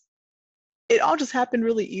it all just happened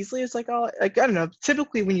really easily. It's like, oh, like I don't know.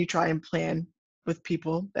 Typically, when you try and plan with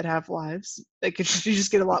people that have lives, like you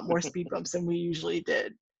just get a lot more speed bumps than we usually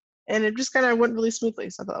did, and it just kind of went really smoothly.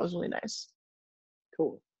 So I thought that was really nice.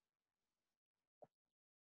 Cool.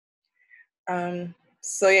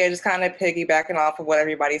 So yeah, just kind of piggybacking off of what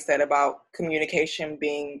everybody said about communication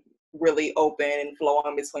being really open and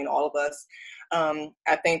flowing between all of us.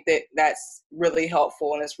 I think that that's really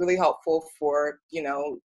helpful, and it's really helpful for, you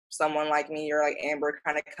know, someone like me or like Amber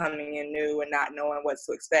kind of coming in new and not knowing what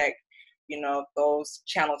to expect. You know, if those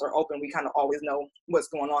channels are open, we kind of always know what's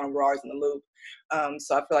going on and we're always in the loop.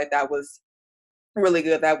 So I feel like that was really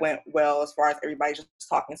good. That went well as far as everybody just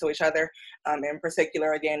talking to each other. In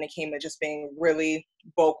particular, again, Nakima just being really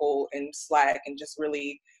vocal in Slack and just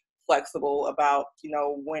really flexible about, you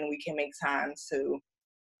know, when we can make time to, you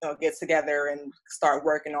know, get together and start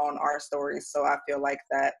working on our stories. So I feel like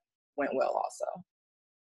that went well also.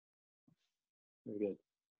 Very good.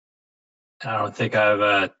 I don't think I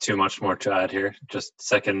have too much more to add here. Just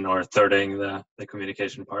second or thirding the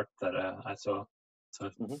communication part that I saw. So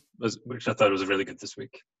which I thought was really good this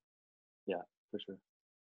week. Yeah, for sure.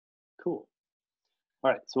 Cool.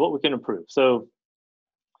 All right, so what we can improve. So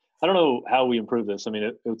I don't know how we improve this. I mean,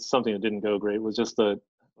 it was something that didn't go great. It was just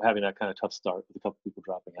having that kind of tough start with a couple people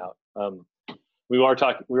dropping out. We were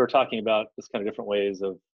talking about this kind of different ways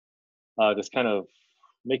of just kind of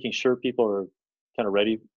making sure people are kind of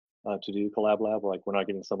ready to do Collab Lab, or like we're not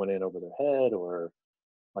getting someone in over their head, or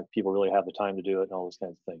like people really have the time to do it and all those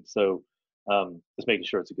kinds of things. So just making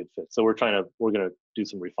sure it's a good fit. So we're going to do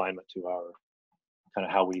some refinement to our kind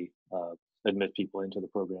of how we admit people into the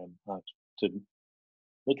program to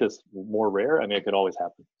make this more rare. I mean, it could always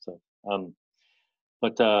happen. So, and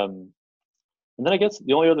then I guess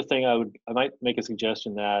the only other thing I might make a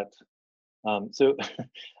suggestion that, so,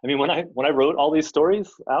 I mean, when I wrote all these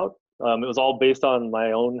stories out, it was all based on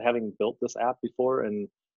my own having built this app before, and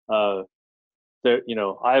there, you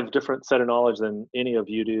know, I have a different set of knowledge than any of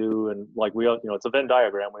you do, and like we all, you know, it's a Venn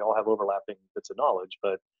diagram. We all have overlapping bits of knowledge,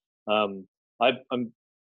 but I'm now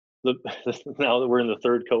that we're in the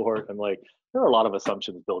third cohort, I'm like, there are a lot of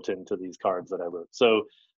assumptions built into these cards that I wrote. So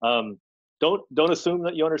don't assume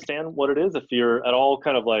that you understand what it is. If you're at all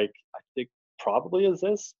kind of like, I think probably is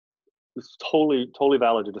this, it's totally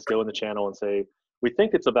valid to just go in the channel and say, we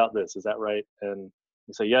think it's about this. Is that right? And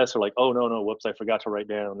you say yes, or like, oh no, whoops, I forgot to write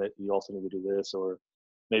down that you also need to do this, or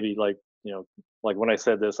maybe like, you know, like when I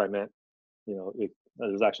said this, I meant, you know,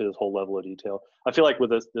 there's actually this whole level of detail. I feel like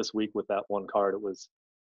with this week with that one card, it was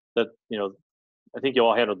that, you know, I think you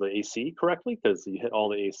all handled the AC correctly because you hit all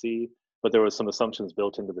the AC, but there was some assumptions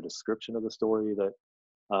built into the description of the story that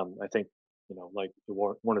I think, you know, like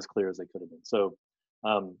weren't as clear as they could have been. So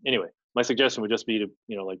anyway, my suggestion would just be to,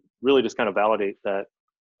 you know, like really just kind of validate that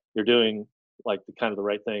you're doing like the kind of the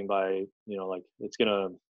right thing by, you know, like it's gonna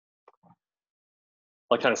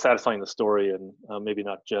like kind of satisfying the story, and maybe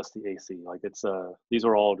not just the AC. Like it's these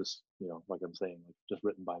are all just, you know, like I'm saying, like just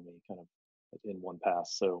written by me kind of in one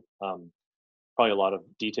pass. So probably a lot of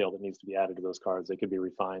detail that needs to be added to those cards. They could be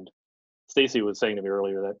refined. Stacy was saying to me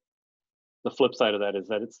earlier that the flip side of that is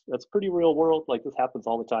that that's pretty real world. Like this happens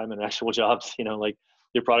all the time in actual jobs. You know, like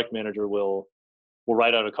your product manager will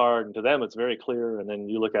write out a card, and to them it's very clear, and then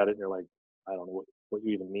you look at it and you're like, I don't know what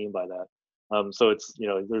you even mean by that. So it's, you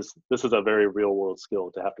know, this is a very real world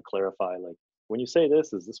skill to have to clarify, like when you say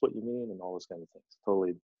this, is this what you mean, and all those kinds of things.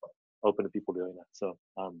 Totally open to people doing that. So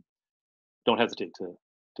don't hesitate to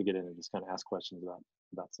get in and just kind of ask questions about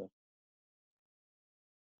stuff.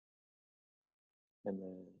 And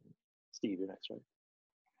then Steve, you're next, right?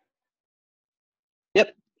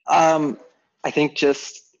 Yep. I think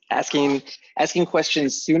just asking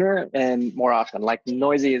questions sooner and more often. Like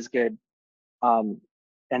noisy is good, and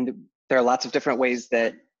there are lots of different ways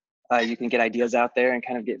that you can get ideas out there and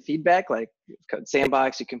kind of get feedback. Like Code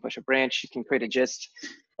Sandbox, you can push a branch, you can create a gist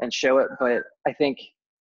and show it. But I think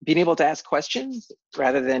being able to ask questions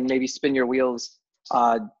rather than maybe spin your wheels,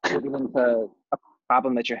 digging into a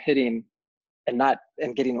problem that you're hitting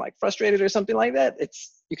and getting like frustrated or something like that,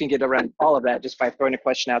 you can get around all of that just by throwing a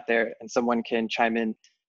question out there and someone can chime in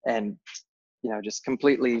and just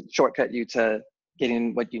completely shortcut you to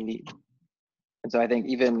getting what you need. And so I think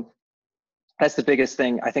even that's the biggest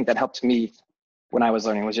thing I think that helped me when I was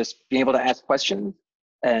learning, was just being able to ask questions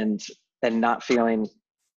and not feeling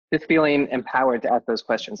empowered to ask those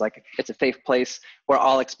questions. Like it's a safe place. We're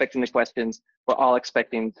all expecting the questions. We're all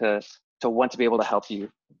expecting to want to be able to help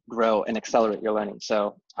you grow and accelerate your learning.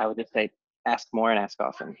 So I would just say ask more and ask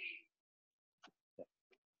often.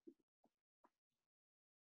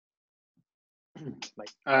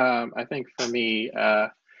 I think for me,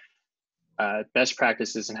 best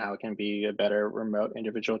practices and how it can be a better remote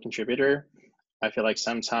individual contributor. I feel like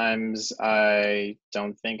sometimes I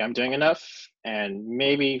don't think I'm doing enough, and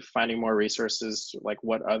maybe finding more resources, like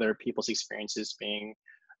what other people's experiences being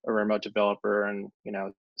a remote developer, and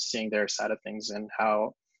seeing their side of things and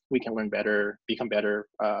how we can learn better, become better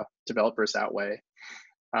developers that way.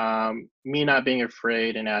 Me not being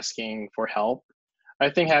afraid and asking for help. I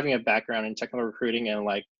think having a background in technical recruiting and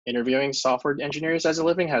like interviewing software engineers as a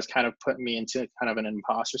living has kind of put me into kind of an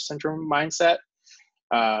imposter syndrome mindset,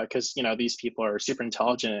 because these people are super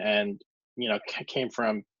intelligent and came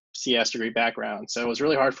from CS degree background. So it was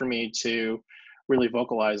really hard for me to really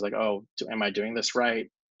vocalize like, oh, am I doing this right?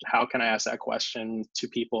 How can I ask that question to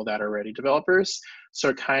people that are already developers?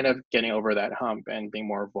 So kind of getting over that hump and being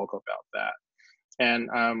more vocal about that. And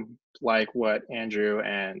like what Andrew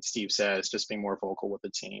and Steve says, just being more vocal with the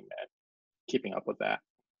team and keeping up with that.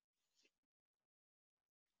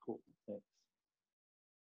 Cool.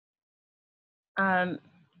 Thanks.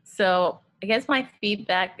 So I guess my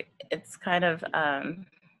feedback, it's kind of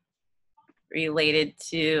related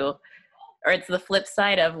to, or it's the flip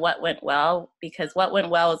side of what went well, because what went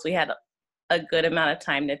well is we had a good amount of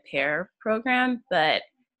time to pair program, but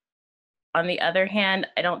on the other hand,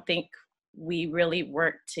 I don't think we really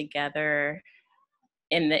worked together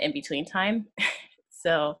in the in-between time.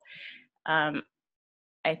 So I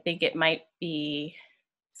think it might be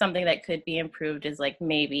something that could be improved, is like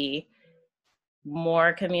maybe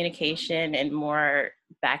more communication and more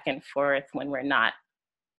back and forth when we're not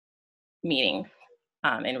meeting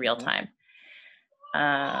in real time.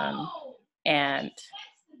 And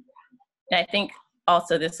I think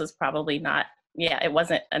also this was probably not, it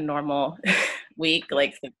wasn't a normal week.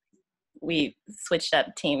 Like we switched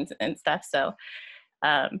up teams and stuff. So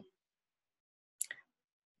so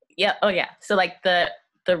like the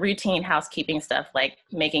routine housekeeping stuff, like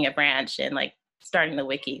making a branch and like starting the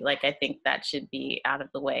wiki, like I think that should be out of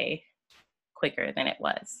the way quicker than it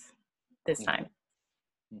was this time.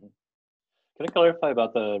 Mm-hmm. Can I clarify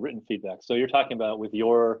about the written feedback? So you're talking about with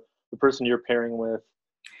the person you're pairing with,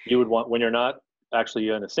 you would want, when you're not actually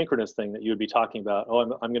in a synchronous thing, that you would be talking about, oh,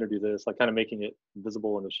 I'm going to do this, like kind of making it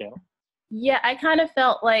visible in the channel. Yeah, I kind of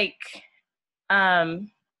felt like,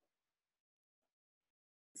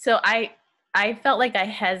 so I felt like I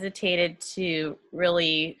hesitated to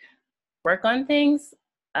really work on things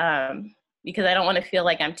because I don't want to feel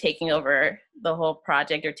like I'm taking over the whole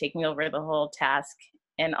project or taking over the whole task.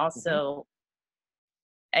 And also,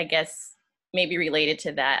 I guess maybe related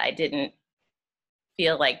to that, I didn't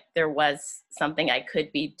feel like there was something I could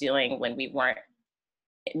be doing when we weren't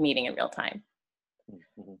meeting in real time.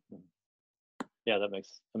 Yeah, that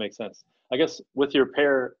makes sense. I guess with your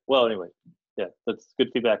pair, well, anyway, yeah, that's good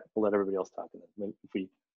feedback. We'll let everybody else talk to that if we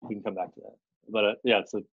can come back to that. But yeah,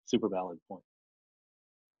 it's a super valid point.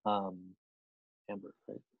 Amber,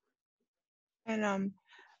 right? And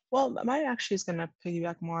well, mine actually is going to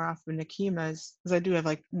piggyback more off of Nakima's, because I do have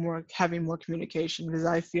like having more communication, because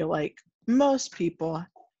I feel like most people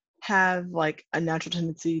have like a natural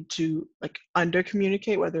tendency to like under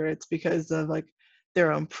communicate, whether it's because of like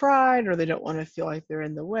their own pride or they don't want to feel like they're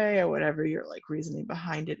in the way or whatever your like reasoning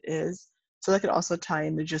behind it is. So that could also tie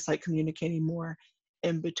into just like communicating more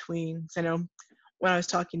in between. So I know when I was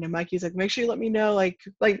talking to Mike, he's like, make sure you let me know like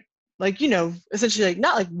essentially like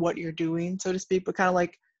not like what you're doing, so to speak, but kind of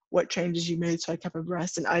like what changes you made, so I kept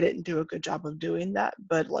abreast. And I didn't do a good job of doing that,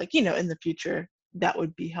 but like, in the future that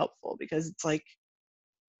would be helpful, because it's like,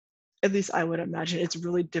 at least I would imagine it's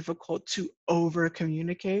really difficult to over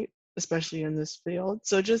communicate, especially in this field.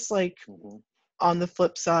 So just like on the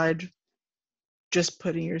flip side, just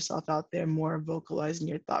putting yourself out there more, vocalizing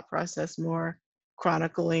your thought process more,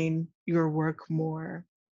 chronicling your work more,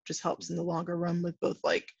 just helps in the longer run with both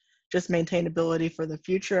like just maintainability for the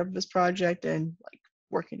future of this project and like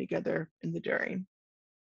working together in the during.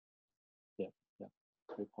 Yeah,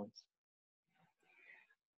 great points.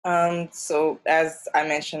 So as I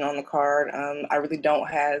mentioned on the card, I really don't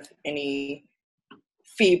have any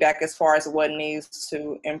feedback as far as what needs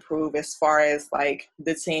to improve as far as like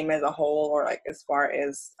the team as a whole, or like as far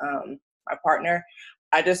as my partner.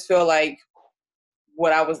 I just feel like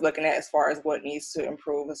what I was looking at as far as what needs to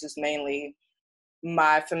improve is just mainly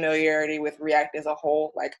my familiarity with React as a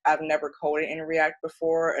whole. Like I've never coded in React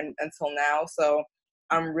before until now, so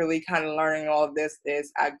I'm really kind of learning all of this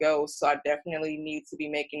as I go. So I definitely need to be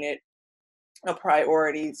making it a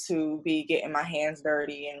priority to be getting my hands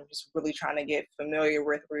dirty and just really trying to get familiar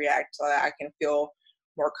with React so that I can feel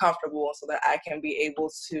more comfortable, so that I can be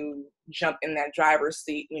able to jump in that driver's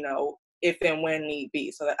seat, you know, if and when need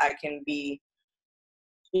be, so that I can be,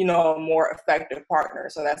 you know, a more effective partner.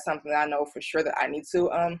 So that's something that I know for sure that I need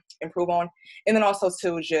to improve on. And then also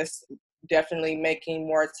too, just definitely making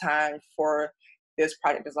more time for this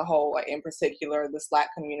project as a whole, like in particular the Slack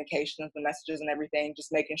communications, the messages and everything,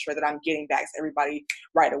 just making sure that I'm getting back to everybody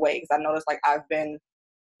right away. Because I noticed like I've been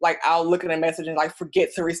like, I'll look at a message and like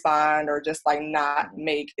forget to respond, or just like not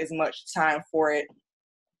make as much time for it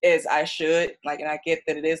as I should. Like, and I get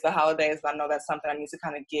that it is the holidays, but I know that's something I need to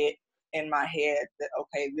kind of get in my head that,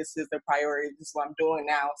 okay, this is the priority, this is what I'm doing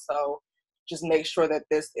now. So just make sure that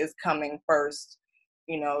this is coming first,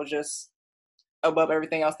 you know, just above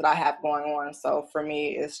everything else that I have going on. So for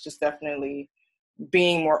me, it's just definitely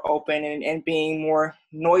being more open and being more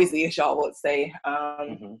noisy, as y'all would say,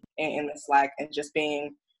 in the Slack, and just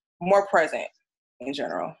being more present in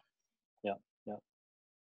general. Yeah,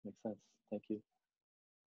 makes sense. Thank you.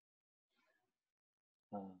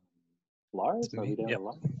 Lars, are we down to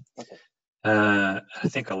Lars? Okay. I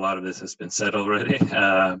think a lot of this has been said already,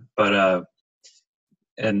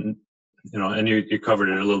 and you know, and you covered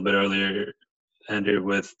it a little bit earlier, Andrew,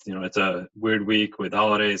 with, you know, it's a weird week with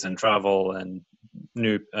holidays and travel and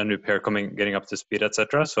a new pair getting up to speed,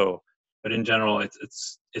 etc. So, but in general,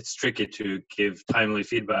 it's tricky to give timely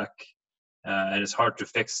feedback, and it's hard to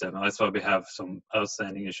fix them. And that's why we have some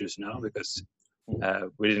outstanding issues now, because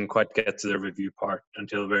we didn't quite get to the review part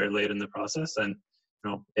until very late in the process. And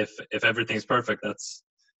you know, if everything's perfect, that's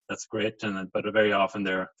great. But very often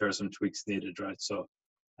there are some tweaks needed, right? So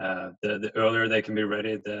the earlier they can be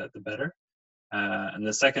ready, the better. And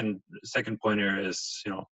the second point here is,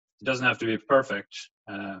 you know, it doesn't have to be perfect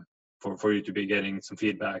for you to be getting some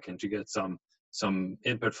feedback and to get some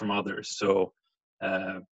input from others. So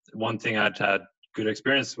one thing I'd had good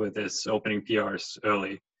experience with is opening PRs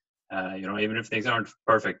early. You know, even if things aren't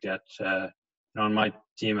perfect yet. You know, on my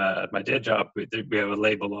team at my day job, we have a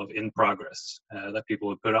label of in progress that people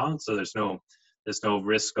would put on. So there's no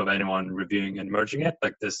risk of anyone reviewing and merging it.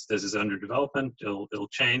 Like this is under development. It'll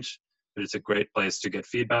change, but it's a great place to get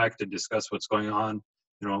feedback, to discuss what's going on,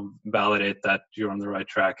 you know, validate that you're on the right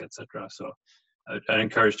track, etc. So I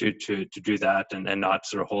encourage you to do that and not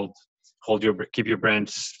sort of keep your brand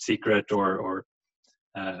secret or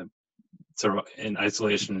sort of in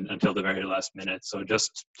isolation until the very last minute. So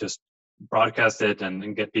just broadcast it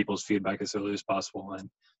and get people's feedback as early as possible. And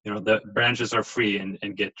you know, the branches are free in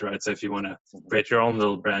Git, right? So if you want to create your own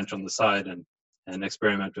little branch on the side and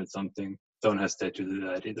experiment with something, don't hesitate to do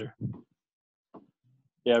that either.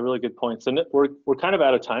 Yeah, really good points. And we're kind of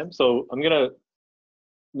out of time, so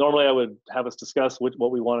normally I would have us discuss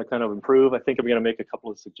what we want to kind of improve. I think I'm gonna make a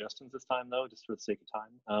couple of suggestions this time, though, just for the sake of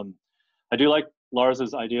time. I do like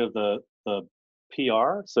Lars's idea of the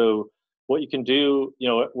PR. So what you can do, you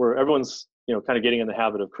know, where everyone's, you know, kind of getting in the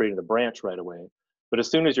habit of creating the branch right away. But as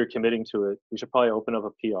soon as you're committing to it, we should probably open up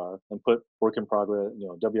a PR and put work in progress, you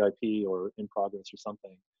know, WIP or in progress or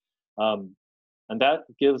something. And that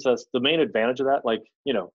gives us the main advantage of that. Like,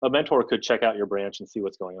 you know, a mentor could check out your branch and see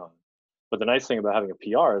what's going on. But the nice thing about having a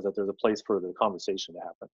PR is that there's a place for the conversation to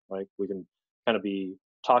happen, right? We can kind of be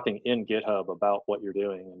talking in GitHub about what you're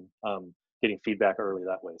doing and getting feedback early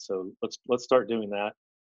that way. So let's start doing that.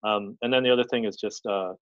 And then the other thing is just,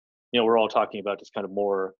 you know, we're all talking about just kind of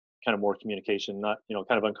more communication, not, you know,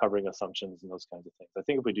 kind of uncovering assumptions and those kinds of things. I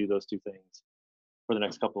think if we do those two things for the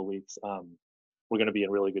next couple of weeks, we're going to be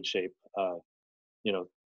in really good shape. You know,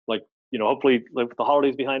 like, you know, hopefully, like with the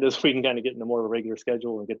holidays behind us, we can kind of get into more of a regular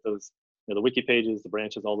schedule and get those, you know, the wiki pages, the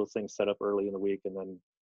branches, all those things set up early in the week, and then,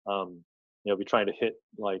 you know, be trying to hit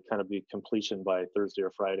like kind of be completion by Thursday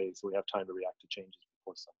or Friday, so we have time to react to changes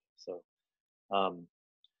before Sunday. So,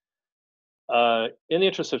 In the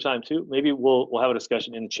interest of time too, maybe we'll have a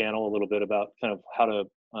discussion in the channel a little bit about kind of how to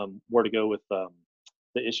where to go with the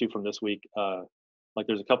issue from this week. Like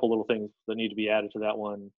there's a couple little things that need to be added to that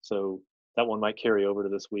one, so that one might carry over to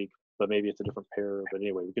this week, but maybe it's a different pair. But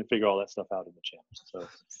anyway, we can figure all that stuff out in the channel. So,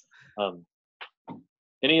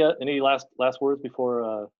 any last words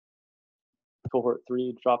before cohort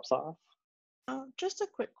 3 drops off? Just a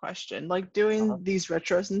quick question. Like doing these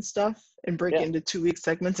retros and stuff and breaking into 2-week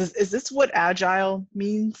segments, is this what agile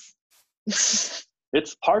means?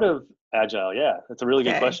 It's part of agile. Yeah, it's a really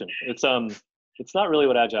good question. It's not really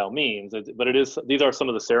what agile means, but it is. These are some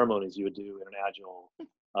of the ceremonies you would do in an agile,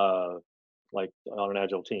 like on an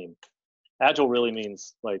agile team. Agile really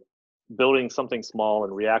means like building something small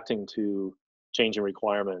and reacting to changing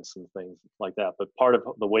requirements and things like that. But part of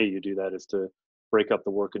the way you do that is to break up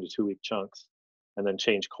the work into 2-week chunks and then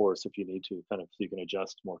change course if you need to, kind of so you can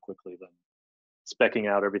adjust more quickly than speccing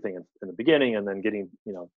out everything in the beginning and then getting,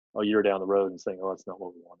 a year down the road and saying, oh, that's not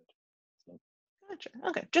what we wanted. So, gotcha.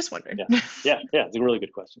 Okay, just wondering. Yeah, it's a really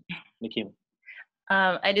good question. Nikima.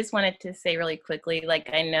 I just wanted to say really quickly, like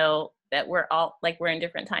I know that we're in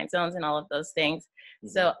different time zones and all of those things.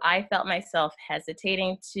 So I felt myself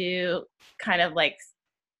hesitating to kind of like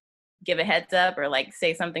give a heads up or like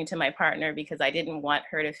say something to my partner because I didn't want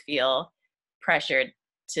her to feel pressured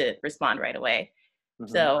to respond right away.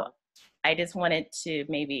 So I just wanted to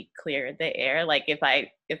maybe clear the air. Like if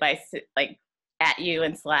I sit like at you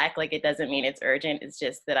in Slack, like it doesn't mean it's urgent. It's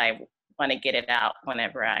just that I want to get it out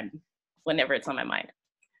whenever it's on my mind.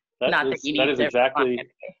 That is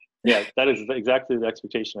exactly the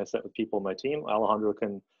expectation I set with people on my team. Alejandro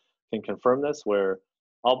can confirm this, where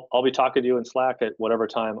I'll be talking to you in Slack at whatever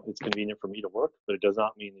time it's convenient for me to work, but it does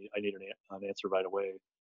not mean I need an answer right away,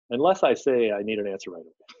 unless I say I need an answer right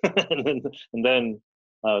away. and then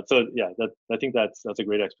so yeah, I think that's a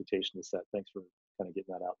great expectation to set. Thanks for kind of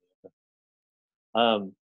getting that out there.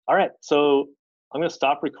 All right, so I'm going to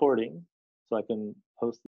stop recording so I can post